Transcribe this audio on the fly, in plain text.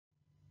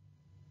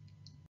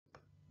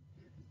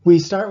We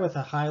start with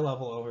a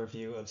high-level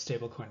overview of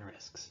stablecoin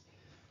risks.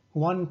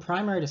 One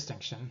primary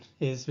distinction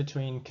is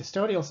between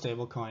custodial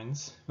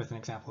stablecoins, with an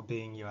example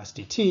being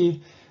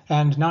USDT,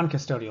 and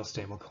non-custodial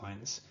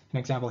stablecoins, an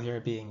example here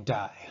being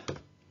DAI.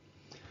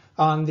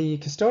 On the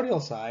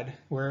custodial side,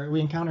 we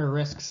encounter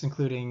risks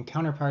including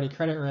counterparty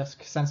credit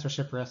risk,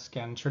 censorship risk,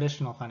 and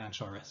traditional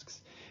financial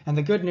risks. And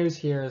the good news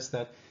here is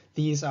that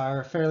these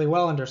are fairly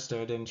well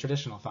understood in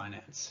traditional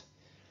finance.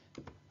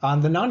 On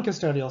the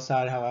non-custodial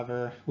side,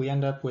 however, we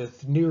end up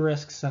with new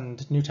risks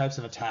and new types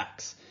of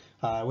attacks,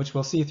 which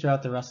we'll see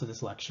throughout the rest of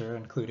this lecture,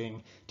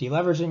 including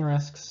deleveraging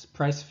risks,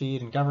 price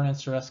feed and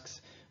governance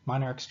risks,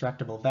 minor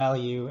extractable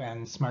value,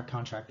 and smart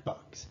contract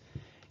bugs.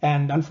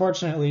 And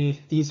unfortunately,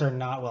 these are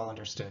not well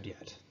understood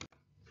yet.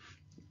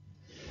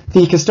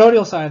 The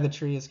custodial side of the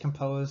tree is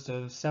composed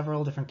of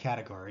several different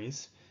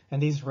categories,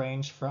 and these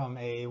range from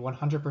a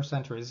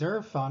 100%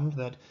 reserve fund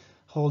that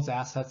holds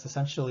assets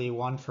essentially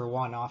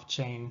one-for-one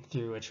off-chain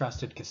through a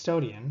trusted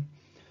custodian,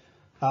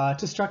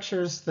 to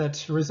structures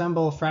that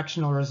resemble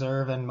fractional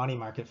reserve and money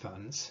market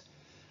funds,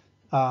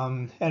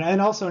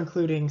 and also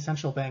including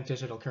central bank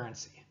digital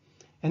currency.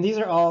 And these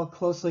are all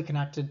closely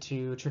connected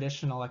to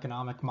traditional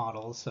economic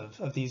models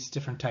of these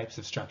different types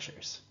of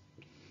structures.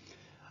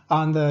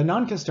 On the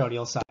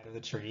non-custodial side of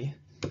the tree,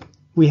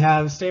 we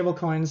have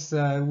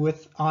stablecoins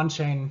with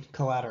on-chain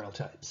collateral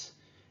types.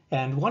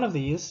 And one of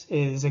these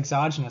is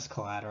exogenous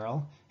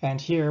collateral.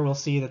 And here we'll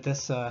see that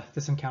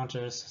this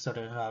encounters sort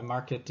of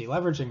market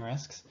deleveraging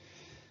risks.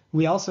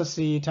 We also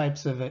see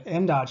types of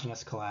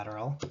endogenous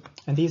collateral,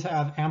 and these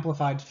have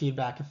amplified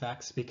feedback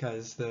effects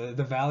because the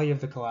value of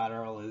the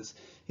collateral is,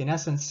 in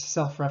essence,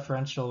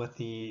 self-referential with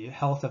the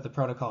health of the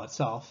protocol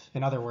itself.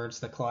 In other words,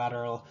 the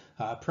collateral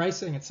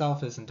pricing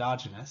itself is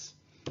endogenous.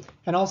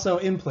 And also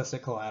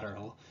implicit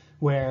collateral,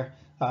 where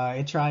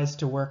it tries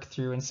to work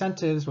through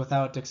incentives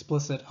without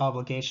explicit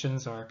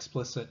obligations or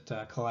explicit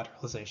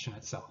collateralization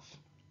itself.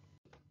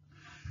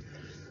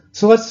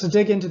 So let's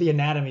dig into the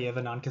anatomy of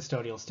a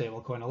non-custodial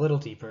stablecoin a little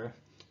deeper.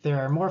 There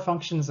are more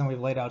functions than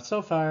we've laid out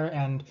so far,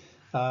 and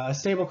a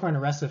stablecoin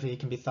recipe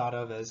can be thought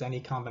of as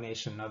any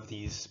combination of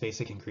these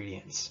basic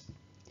ingredients.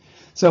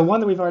 So one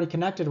that we've already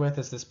connected with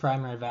is this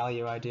primary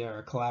value idea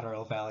or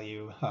collateral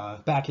value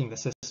backing the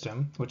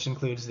system, which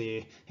includes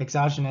the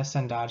exogenous,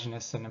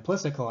 endogenous, and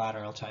implicit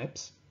collateral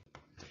types.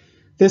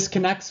 This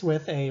connects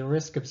with a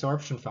risk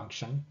absorption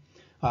function,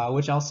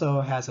 which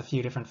also has a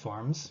few different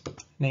forms,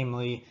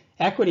 namely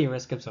equity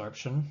risk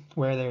absorption,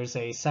 where there's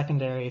a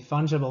secondary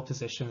fungible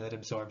position that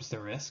absorbs the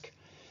risk,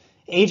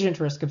 agent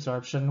risk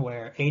absorption,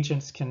 where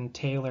agents can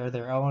tailor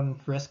their own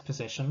risk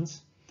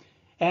positions,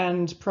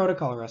 and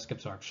protocol risk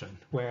absorption,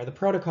 where the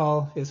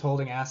protocol is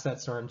holding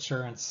assets or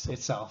insurance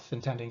itself,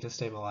 intending to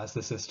stabilize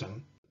the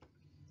system.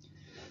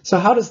 So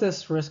how does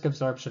this risk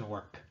absorption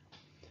work?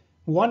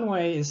 One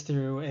way is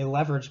through a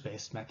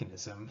leverage-based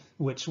mechanism,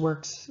 which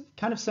works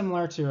kind of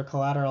similar to a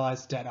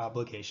collateralized debt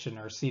obligation,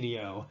 or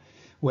CDO,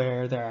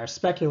 where there are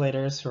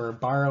speculators who are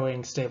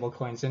borrowing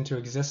stablecoins into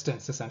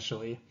existence,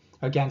 essentially,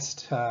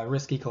 against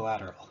risky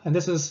collateral. And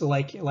this is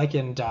like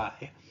in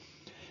DAI.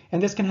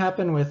 And this can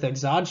happen with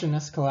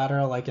exogenous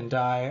collateral like in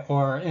DAI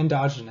or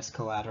endogenous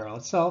collateral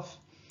itself.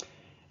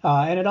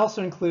 And it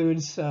also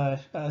includes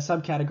a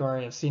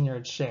subcategory of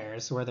seigniorage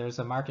shares where there's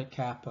a market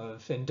cap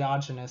of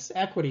endogenous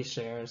equity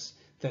shares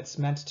that's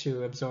meant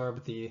to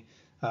absorb the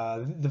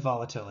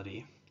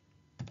volatility.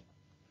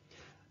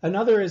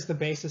 Another is the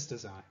basis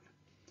design.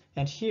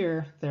 And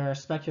here there are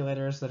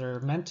speculators that are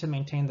meant to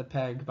maintain the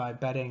peg by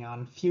betting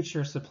on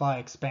future supply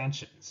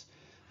expansions,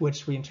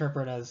 which we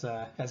interpret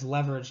as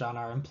leverage on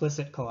our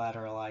implicit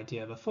collateral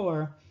idea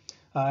before,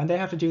 and they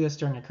have to do this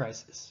during a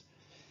crisis.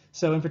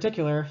 So in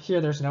particular, here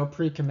there's no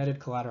pre-committed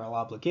collateral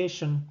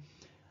obligation,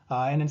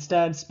 and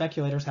instead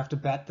speculators have to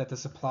bet that the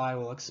supply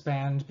will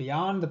expand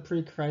beyond the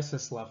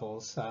pre-crisis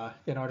levels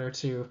in order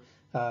to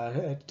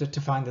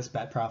find this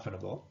bet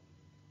profitable.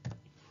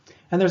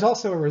 And there's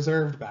also a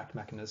reserve-backed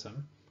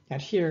mechanism,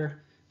 and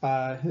here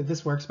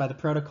this works by the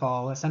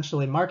protocol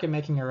essentially market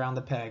making around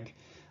the peg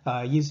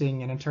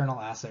using an internal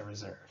asset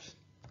reserve.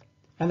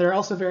 And there are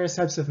also various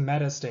types of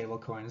meta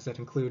stablecoins that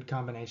include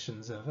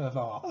combinations of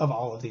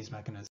all of these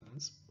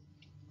mechanisms.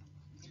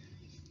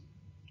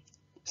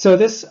 So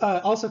this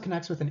also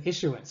connects with an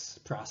issuance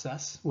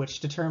process,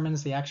 which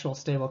determines the actual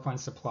stablecoin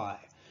supply.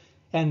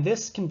 And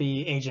this can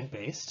be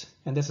agent-based,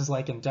 and this is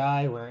like in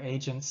DAI, where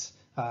agents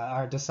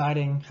are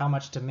deciding how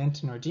much to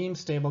mint and redeem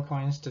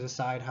stablecoins to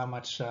decide how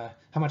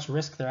much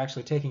risk they're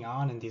actually taking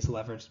on in these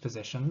leveraged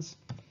positions.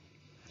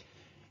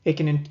 It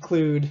can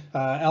include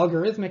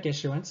algorithmic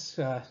issuance,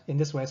 in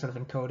this way sort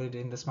of encoded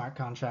in the smart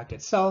contract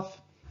itself.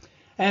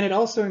 And it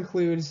also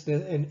includes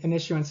an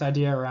issuance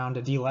idea around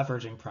a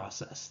deleveraging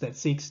process that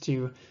seeks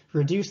to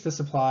reduce the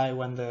supply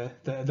when the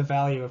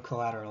value of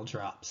collateral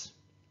drops.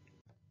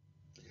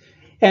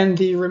 And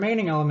the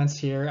remaining elements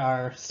here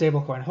are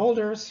stablecoin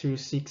holders who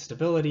seek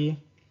stability,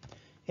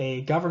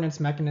 a governance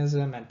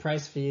mechanism and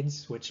price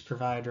feeds, which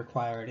provide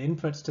required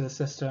inputs to the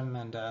system,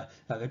 and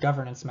the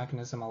governance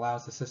mechanism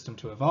allows the system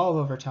to evolve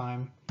over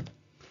time.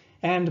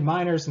 and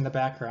miners in the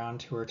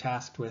background who are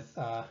tasked with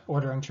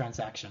ordering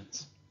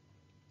transactions.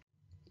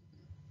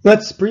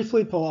 Let's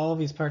briefly pull all of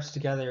these parts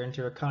together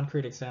into a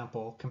concrete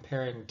example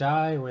comparing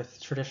DAI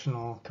with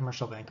traditional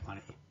commercial bank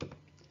money.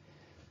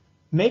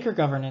 Maker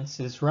governance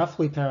is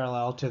roughly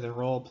parallel to the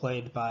role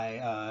played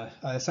by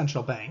a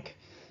central bank,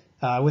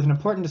 with an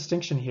important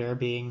distinction here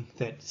being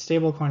that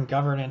stablecoin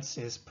governance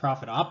is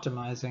profit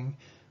optimizing,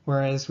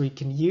 whereas we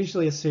can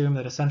usually assume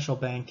that a central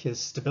bank is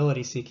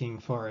stability seeking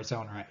for its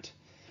own right.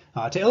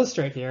 To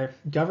illustrate here,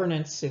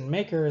 governance in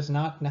Maker is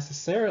not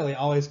necessarily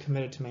always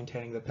committed to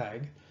maintaining the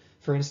peg.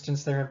 For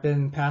instance, there have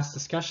been past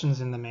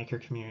discussions in the Maker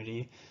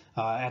community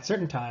at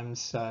certain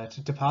times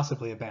to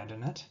possibly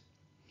abandon it.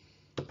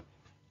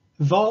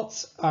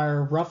 Vaults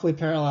are roughly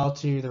parallel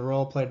to the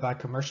role played by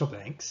commercial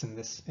banks in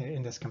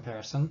this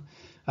comparison,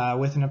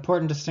 with an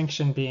important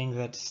distinction being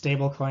that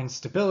stablecoin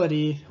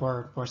stability,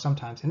 or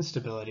sometimes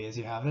instability as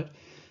you have it,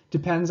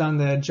 depends on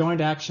the joint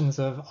actions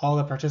of all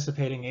the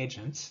participating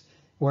agents,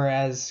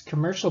 whereas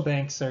commercial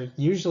banks are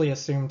usually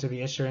assumed to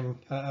be issuing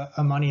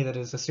a money that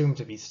is assumed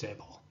to be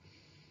stable.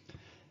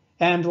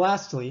 And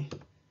lastly,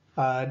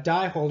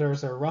 DAI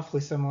holders are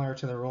roughly similar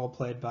to the role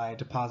played by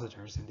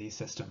depositors in these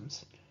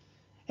systems.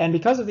 And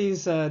because of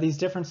these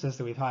differences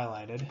that we've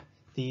highlighted,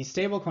 the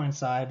stablecoin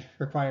side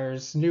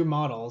requires new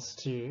models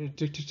to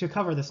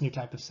cover this new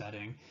type of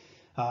setting.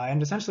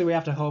 And essentially we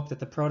have to hope that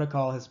the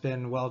protocol has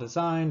been well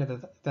designed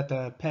and that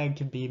the peg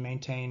can be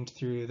maintained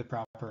through the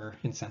proper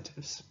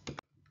incentives.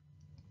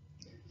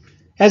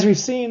 As we've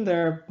seen,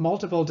 there are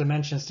multiple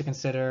dimensions to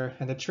consider,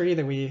 and the tree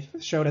that we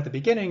showed at the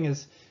beginning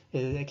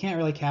it can't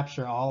really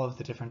capture all of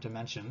the different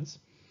dimensions.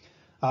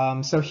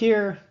 So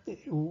here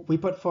we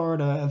put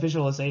forward a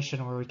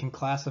visualization where we can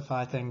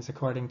classify things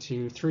according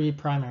to three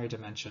primary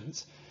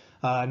dimensions,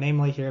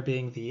 namely here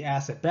being the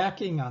asset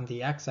backing on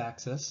the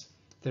x-axis,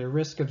 the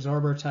risk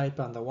absorber type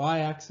on the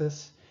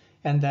y-axis,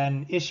 and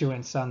then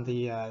issuance on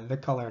the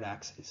colored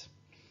axes.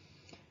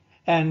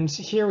 And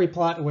here we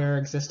plot where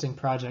existing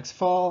projects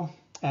fall,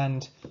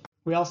 and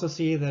we also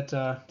see that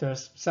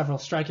there's several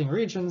striking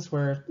regions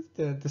where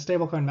the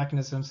stablecoin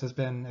mechanisms has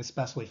been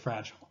especially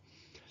fragile.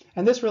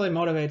 And this really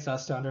motivates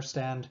us to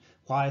understand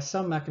why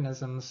some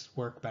mechanisms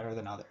work better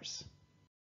than others.